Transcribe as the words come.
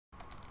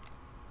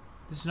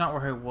This is not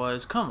where I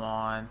was. Come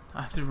on.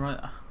 I have to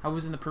run. I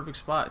was in the perfect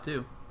spot,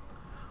 too.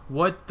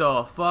 What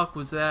the fuck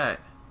was that?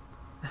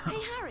 Hey,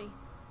 Harry.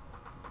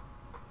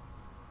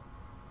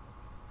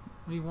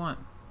 What do you want?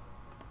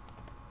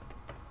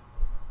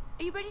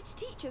 Are you ready to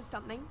teach us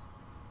something?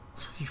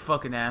 You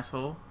fucking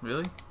asshole.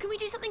 Really? Can we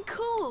do something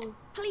cool?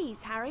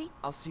 Please, Harry.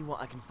 I'll see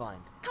what I can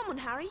find. Come on,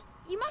 Harry.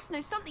 You must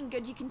know something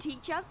good you can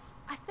teach us.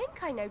 I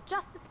think I know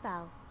just the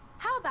spell.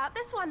 How about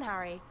this one,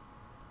 Harry?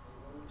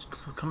 It's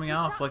coming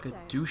off like a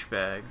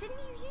douchebag. Didn't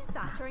you use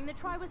that during the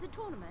Triwizard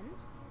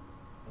Tournament?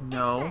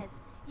 No. It says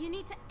you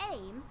need to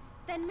aim,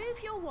 then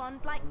move your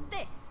wand like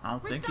this. I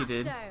don't think you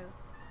did.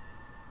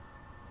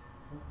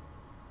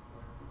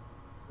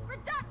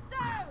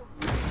 Reducto!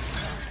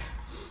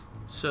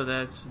 So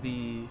that's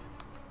the...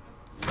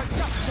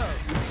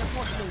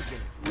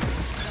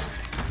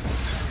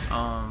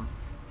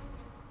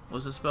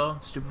 What's the spell?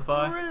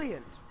 Stupefy?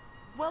 Brilliant!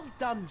 Well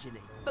done, Ginny.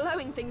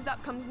 Blowing things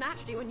up comes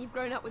naturally when you've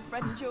grown up with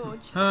Fred and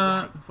George.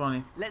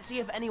 Funny. Let's see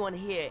if anyone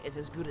here is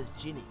as good as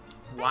Ginny.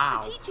 Wow.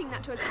 Thanks for teaching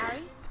that to us,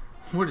 Harry.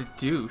 What a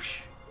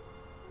douche.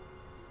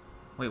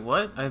 Wait,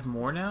 what? I have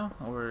more now?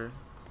 Or...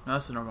 No,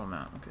 that's the normal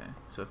amount. Okay.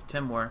 So I have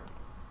 10 more.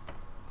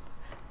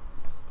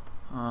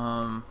 If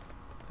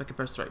I can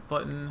press the right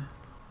button.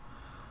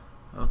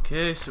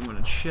 Okay, so I'm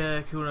gonna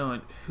check.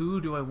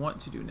 Who do I want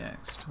to do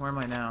next? Where am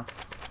I now?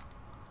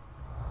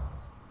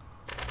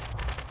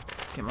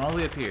 Okay, I'm all the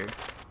way up here.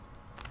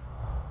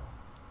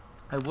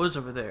 I was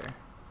over there.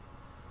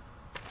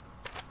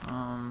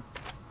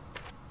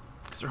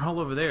 Because they're all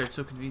over there, it's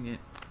so convenient.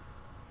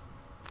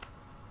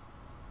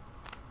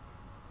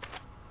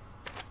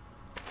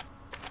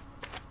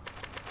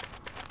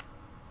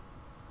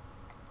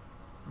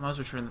 I might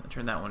as well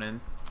turn that one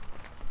in.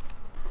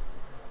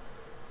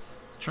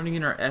 Turning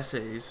in our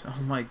essays.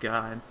 Oh my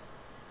god.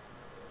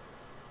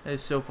 That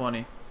is so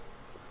funny.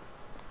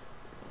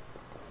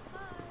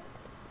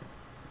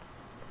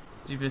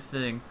 It's even a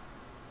thing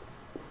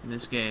in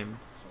this game.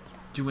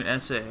 Do an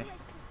essay.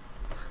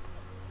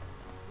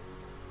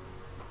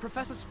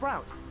 Professor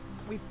Sprout,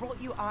 we've brought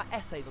you our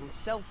essays on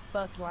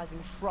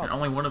self-fertilizing shrubs. And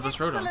only one of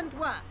us wrote them. Excellent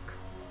work.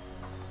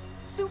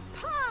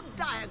 Superb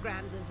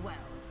diagrams as well.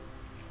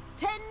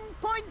 10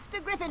 points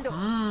to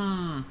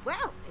Gryffindor.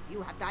 Well, if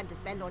you have time to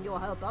spend on your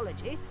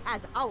herbology,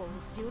 as owl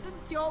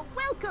students, you're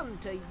welcome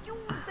to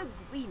use the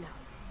greenhouses.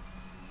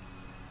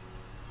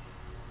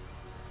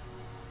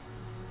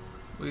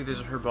 Wait,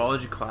 there's a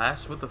herbology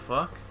class? What the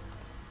fuck?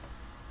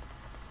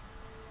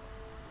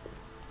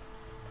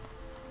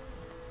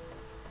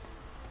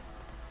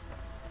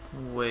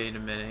 Wait a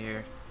minute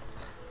here.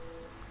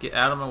 Get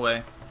out of my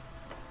way.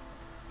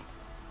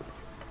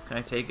 Can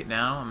I take it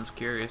now? I'm just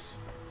curious.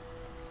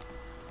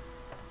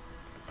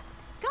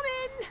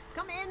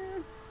 Come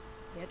in.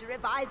 Here to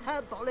revise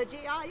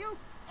herbology, are you?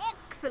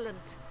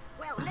 Excellent.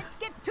 Well, let's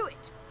get to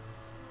it.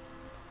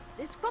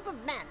 This crop of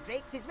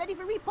mandrakes is ready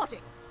for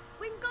repotting.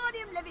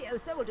 Wingardium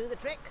Leviosa will do the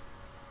trick.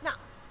 Now,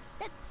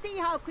 let's see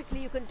how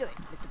quickly you can do it,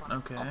 Mr. Potter.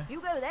 Okay. Off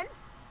you go then.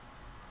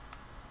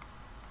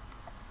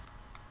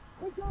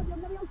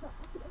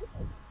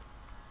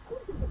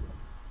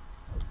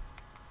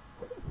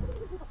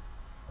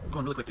 I'm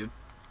going really quick, dude.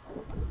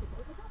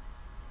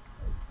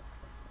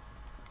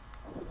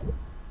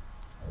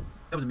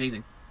 That was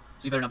amazing.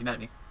 So you better not be mad at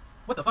me.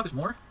 What the fuck? There's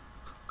more?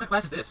 What kind of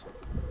class is this?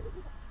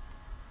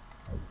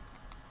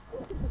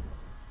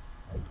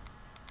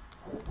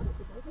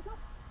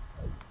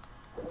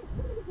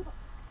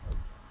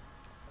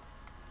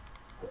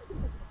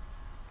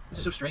 This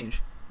is so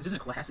strange. This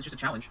isn't a class, it's just a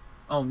challenge.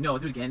 Oh no, I'll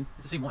do it again.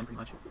 It's the same one, pretty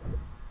much.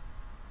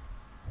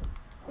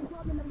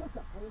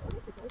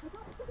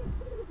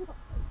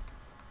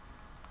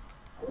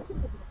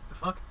 The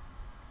fuck?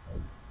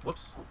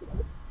 Whoops.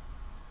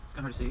 It's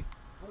kinda hard to see.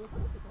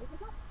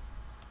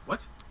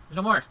 What? There's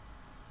no more!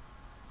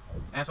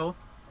 Asshole.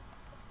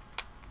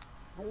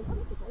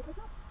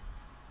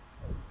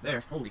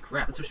 There. Holy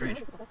crap, that's so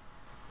strange.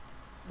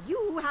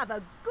 You have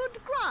a good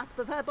grasp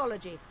of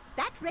herbology.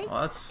 That rate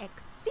Well, that's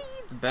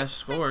exceeds the best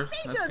score.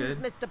 That's good.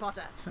 Mr.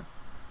 Potter.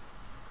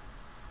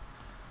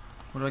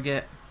 What do I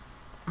get?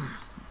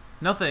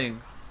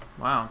 Nothing.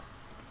 Wow.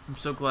 I'm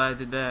so glad I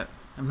did that.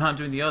 I'm not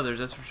doing the others,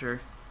 that's for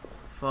sure.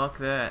 Fuck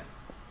that.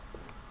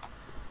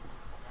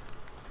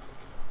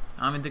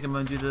 I don't even think I'm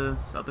gonna do the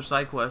other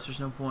side quest. There's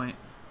no point.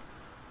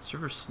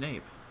 Server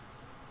Snape.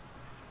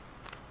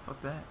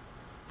 Fuck that.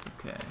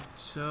 Okay,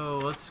 so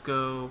let's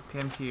go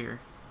camp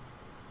here.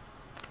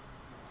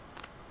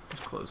 Who's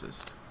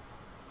closest?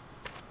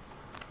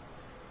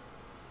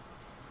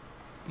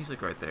 He's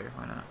like right there.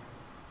 Why not?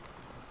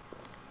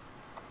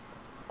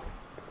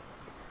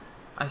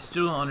 I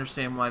still don't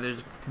understand why there's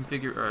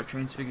a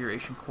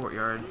transfiguration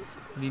courtyard.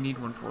 What do you need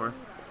one for?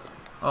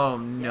 Oh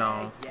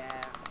no.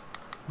 Yeah.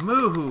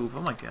 Move!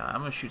 Oh my god, I'm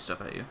gonna shoot stuff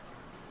at you.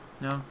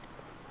 No?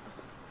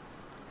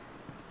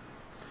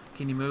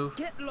 Can you move?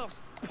 Get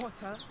lost,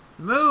 Potter.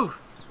 Move!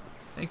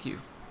 Thank you.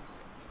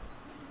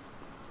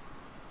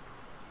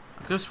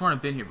 I could have sworn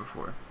I've been here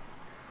before.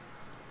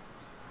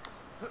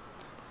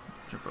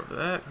 Jump over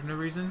that for no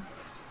reason.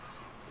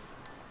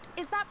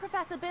 Is that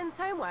Professor Bin's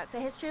homework for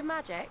History of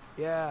Magic?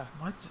 Yeah.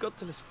 What? It's got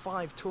to list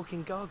 5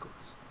 talking gargoyles.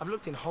 I've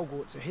looked in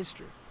Hogwarts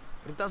history,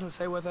 but it doesn't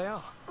say where they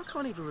are. I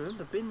can't even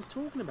remember Bin's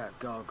talking about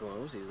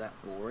gargoyles. Is that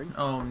boring?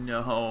 Oh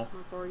no. Can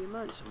I borrow your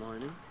notes,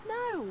 Hermione?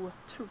 No.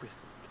 Terrific.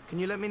 Can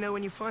you let me know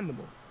when you find them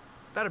all?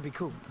 That'd be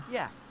cool.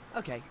 Yeah,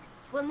 okay.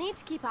 We'll need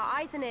to keep our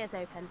eyes and ears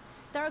open.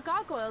 There are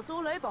gargoyles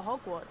all over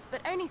Hogwarts,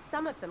 but only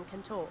some of them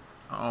can talk.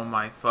 Oh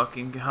my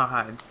fucking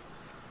god.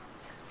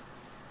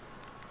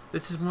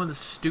 This is one of the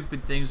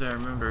stupid things I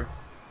remember.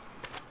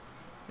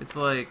 It's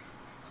like...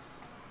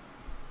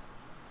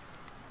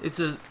 It's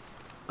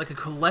like a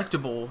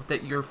collectible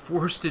that you're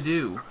forced to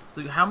do. It's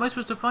like, how am I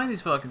supposed to find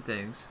these fucking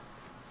things?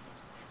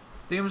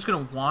 Think I'm just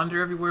gonna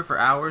wander everywhere for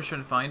hours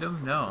trying to find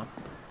them? No.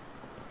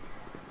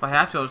 If I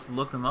have to, I'll just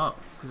look them up.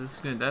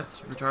 Because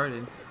that's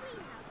retarded.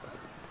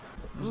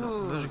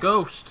 There's a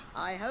ghost.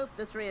 I hope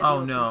the three of you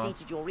have no.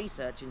 completed your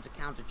research into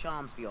counter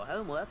charms for your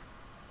homework.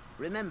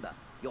 Remember,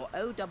 your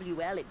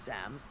OWL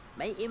exams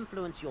may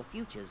influence your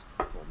futures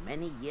for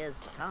many years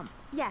to come.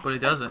 Yes, But it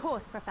doesn't. of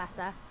course,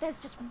 Professor. There's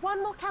just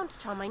one more counter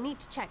charm I need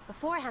to check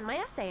before I hand my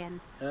essay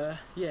in.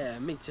 Yeah,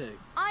 me too.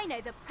 I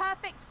know the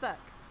perfect book.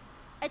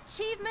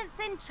 Achievements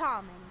in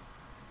Charming.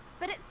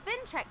 But it's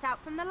been checked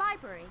out from the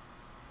library.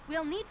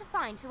 We'll need to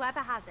find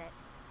whoever has it.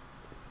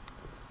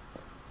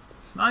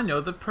 I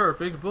know the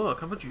perfect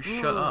book. How about you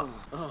shut up?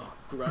 Oh,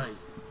 great.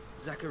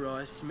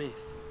 Zachariah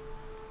Smith.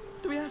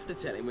 Do we have to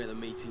tell him where the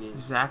meeting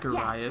is?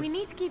 Zacharias. Yes, we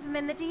need to keep him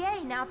in the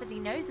DA now that he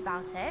knows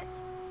about it.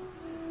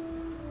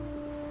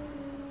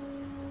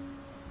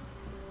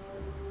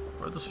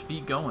 Where are those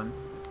feet going?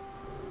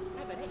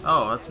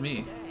 Oh, that's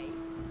me.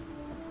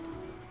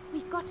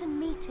 We've got a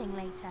meeting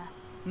later.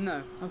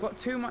 No, I've got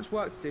too much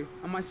work to do,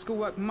 and my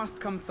schoolwork must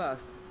come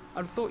first. I'd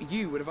have thought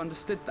you would have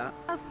understood that.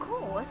 Of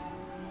course.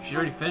 She's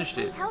already finished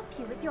If it. we help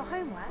you with your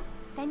homework,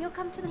 then you'll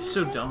come to the It's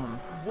meeting. so dumb.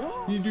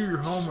 What? You do your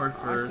homework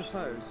I first.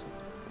 suppose.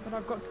 But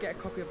I've got to get a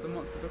copy of the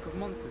Monster Book of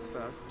Monsters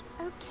first.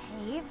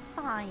 Okay,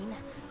 fine.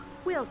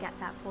 We'll get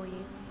that for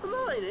you.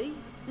 Hermione?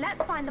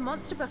 Let's find the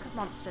Monster Book of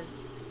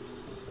Monsters.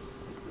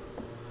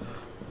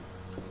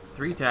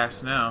 3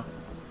 tasks now.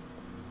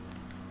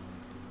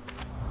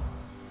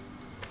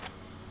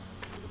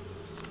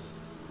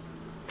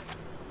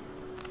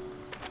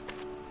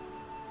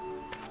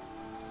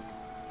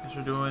 Guess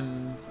we're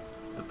doing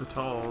the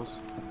Patals.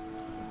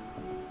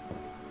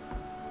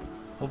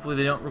 Hopefully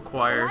they don't The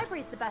require...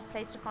 library's the best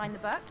place to find the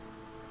book.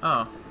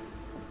 Oh.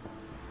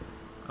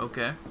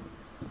 Okay.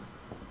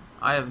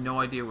 I have no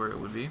idea where it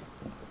would be.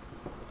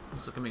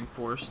 Looks like I'm being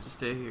forced to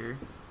stay here.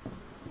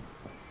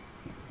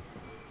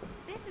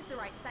 This is the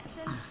right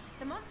section.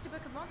 The Monster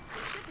Book of Monsters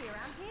should be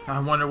around here. I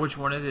wonder which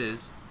one it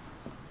is.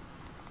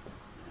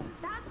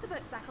 That's the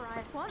book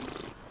Zacharias wants.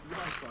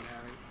 Nice one,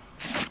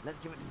 Harry. Let's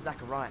give it to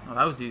Zacharias. Oh,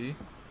 that was easy.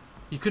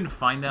 He couldn't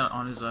find that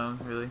on his own,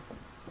 really.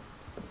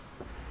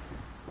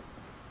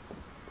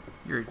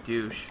 You're a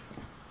douche.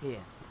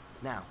 Here.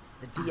 Now,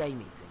 the DA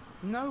meeting.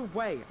 No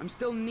way, I'm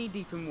still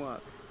knee-deep in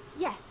work.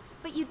 Yes,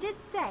 but you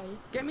did say...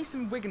 Get me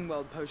some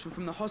Wiggenweld potion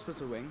from the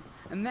hospital wing,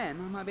 and then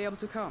I might be able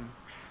to come.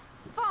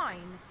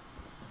 Fine.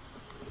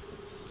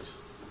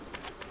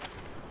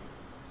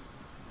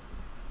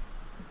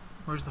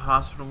 Where's the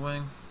hospital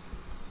wing?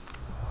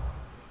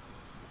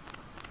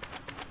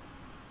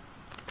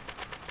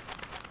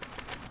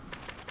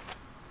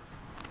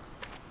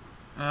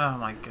 Oh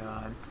my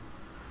god.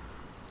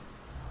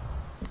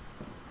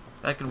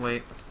 That can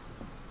wait.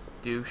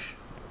 Douche.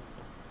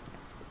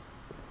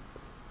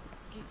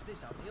 Keep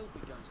this up, he'll be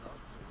going to the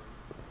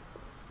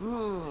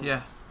hospital room.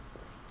 Yeah.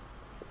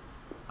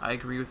 I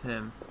agree with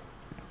him.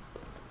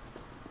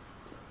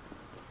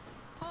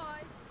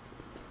 Hi.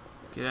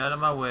 Get out of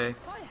my way.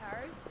 Hi,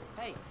 Harry.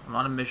 Hey. I'm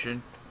on a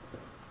mission.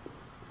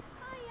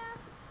 Hiya.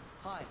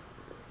 Hi.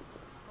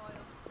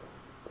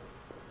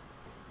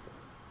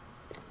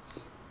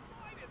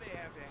 Why do they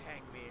have to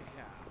hang me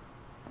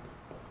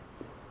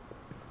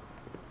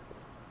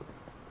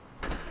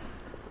here?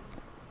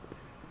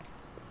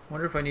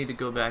 Wonder if I need to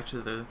go back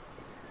to the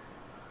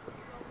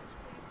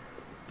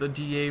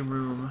DA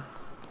room,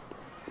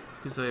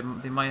 because they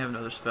might have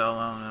another spell.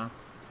 I don't know.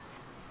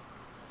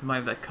 They might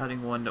have that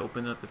cutting one to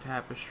open up the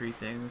tapestry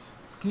things.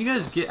 Can you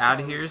guys get out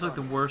of here? It's like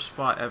the worst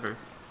spot ever.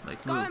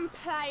 Like, Go move. and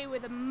play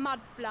with a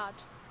mudblood.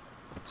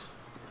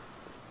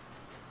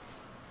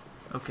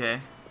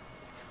 Okay.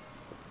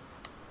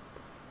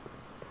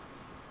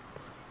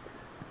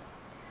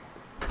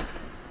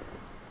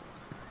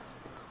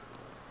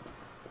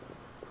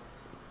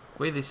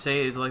 The way they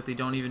say it is like they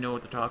don't even know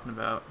what they're talking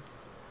about.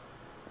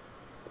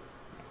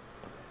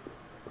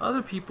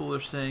 Other people are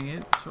saying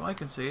it, so I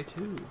can say it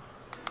too.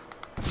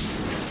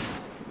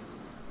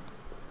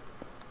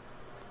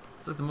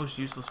 It's like the most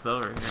useful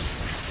spell right here.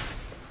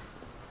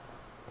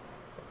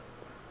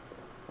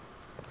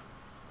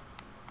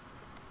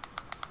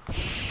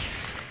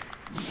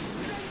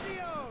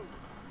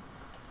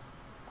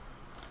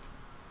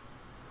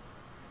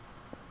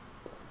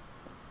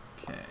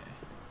 Okay.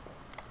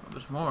 Oh,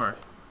 there's more.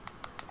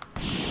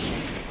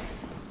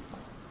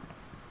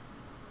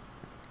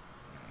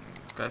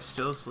 Guy's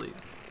still asleep.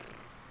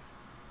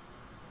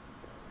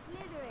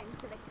 Slithering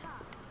to the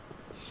car.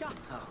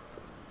 Shut up.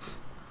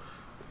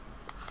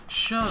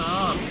 Shut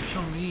up, you're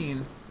so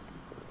mean.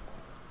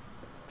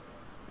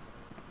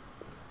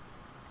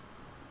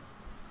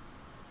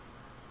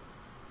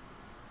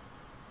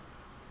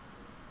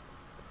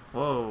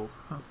 Whoa.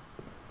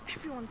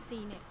 Everyone's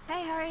seen it.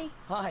 Hey, Harry.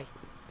 Hi,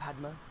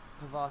 Padma,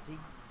 Pavati.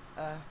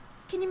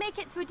 Can you make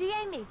it to a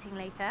DA meeting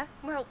later?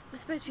 Well, we're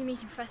supposed to be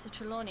meeting Professor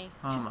Trelawney.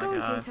 Oh She's my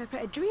going to god.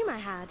 interpret a dream I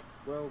had.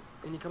 Well,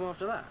 can you come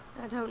after that?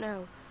 I don't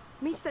know.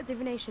 Meet us at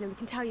divination and we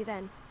can tell you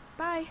then.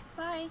 Bye.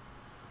 Bye.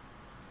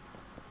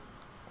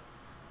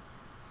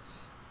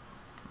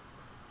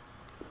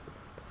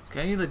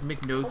 Okay, I need to like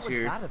make notes What was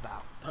here. that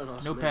about? Don't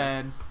ask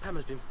Notepad. me.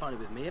 Pam's been funny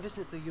with me ever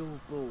since the Yule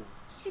Ball.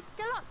 She's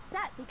still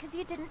upset because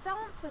you didn't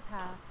dance with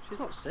her. She's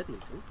not said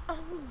anything. Oh,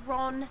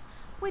 Ron.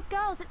 With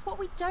girls, it's what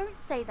we don't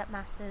say that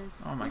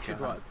matters. Oh my You should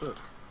god. write a book.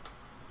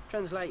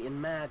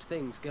 Translating mad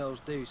things girls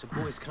do so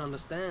boys can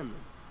understand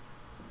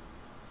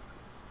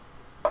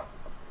them.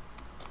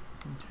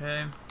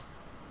 Okay.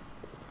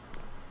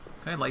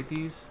 Can I light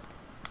these?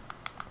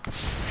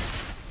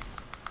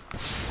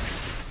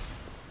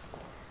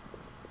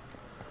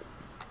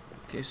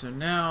 Okay, so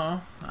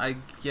now I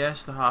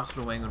guess the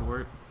hospital wing would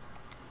work.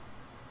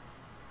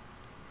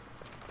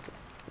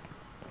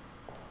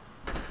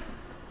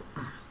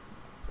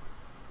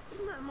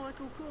 Isn't that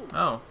Michael Corner?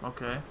 Oh,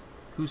 okay.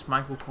 Who's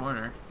Michael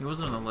Corner? He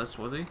wasn't on the list,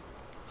 was he?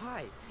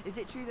 Hi, is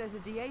it true there's a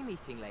DA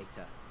meeting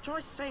later? Try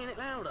saying it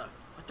louder.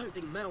 I don't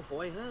think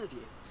Malfoy heard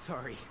you.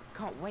 Sorry,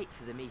 can't wait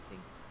for the meeting.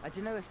 I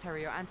don't know if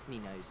Terry or Anthony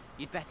knows.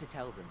 You'd better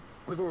tell them.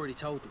 We've already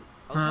told them.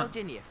 I'll Huh. tell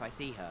Ginny if I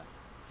see her.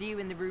 See you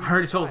in the room. I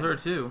already with told her Violet.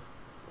 too.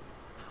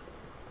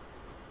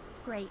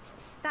 Great.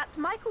 That's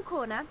Michael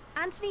Corner,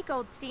 Anthony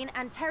Goldstein,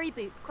 and Terry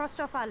Boot crossed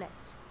off our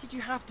list. Did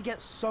you have to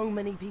get so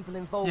many people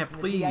involved Yeah,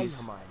 in the DA,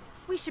 please. Hermione?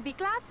 We should be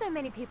glad so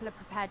many people are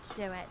prepared to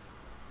do it.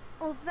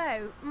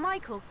 Although,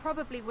 Michael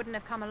probably wouldn't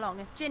have come along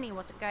if Ginny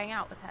wasn't going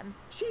out with him.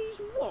 She's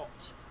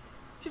what?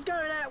 She's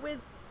going out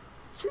with...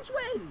 Since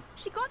when?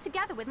 She got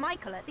together with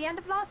Michael at the end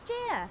of last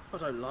year. I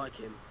don't like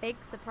him. Big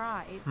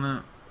surprise.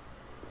 No.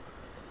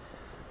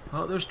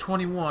 Well, there's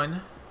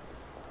 21.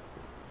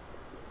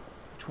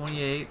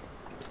 28.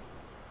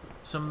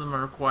 Some of them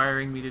are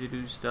requiring me to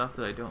do stuff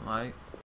that I don't like.